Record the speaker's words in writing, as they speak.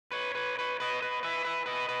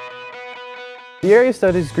The Area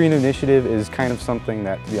Studies Green Initiative is kind of something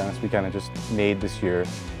that, to be honest, we kind of just made this year.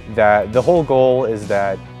 That the whole goal is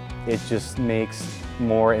that it just makes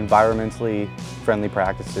more environmentally friendly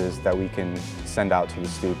practices that we can send out to the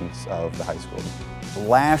students of the high school.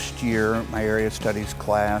 Last year, my area studies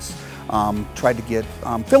class tried to get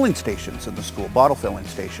filling stations in the school, bottle filling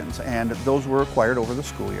stations, and those were acquired over the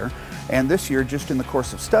school year. And this year, just in the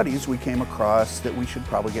course of studies, we came across that we should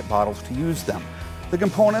probably get bottles to use them. The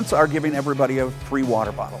components are giving everybody a free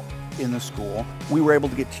water bottle in the school. We were able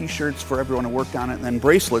to get t-shirts for everyone who worked on it, and then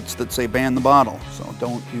bracelets that say ban the bottle, so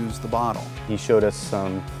don't use the bottle. He showed us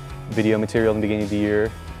some video material in the beginning of the year,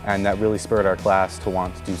 and that really spurred our class to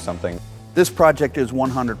want to do something. This project is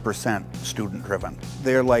 100% student-driven.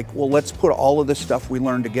 They're like, well, let's put all of this stuff we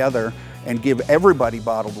learned together and give everybody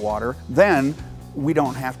bottled water, then we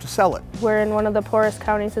don't have to sell it. We're in one of the poorest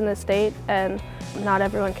counties in the state, and not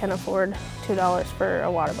everyone can afford $2 for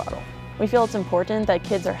a water bottle. We feel it's important that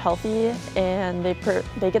kids are healthy and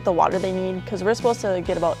they get the water they need, because we're supposed to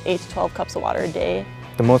get about 8 to 12 cups of water a day.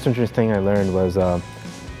 The most interesting thing I learned was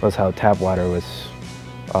how tap water was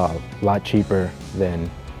a lot cheaper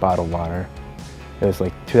than bottled water. It was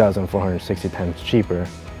like 2,460 times cheaper.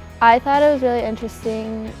 I thought it was really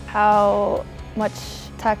interesting how much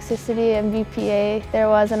toxicity and BPA there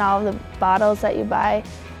was in all of the bottles that you buy.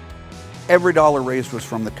 Every dollar raised was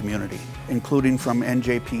from the community, including from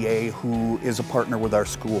NJPA, who is a partner with our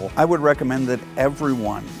school. I would recommend that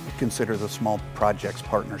everyone consider the Small Projects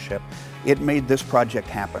Partnership. It made this project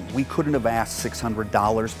happen. We couldn't have asked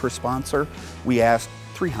 $600 per sponsor. We asked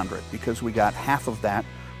 $300 because we got half of that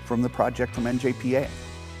from the project from NJPA.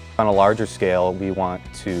 On a larger scale, we want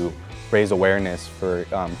to raise awareness for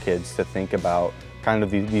kids to think about kind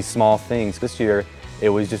of these small things. This year, it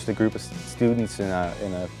was just a group of students in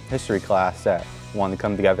a history class that wanted to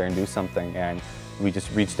come together and do something, and we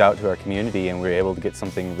just reached out to our community and we were able to get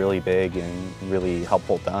something really big and really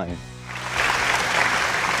helpful done.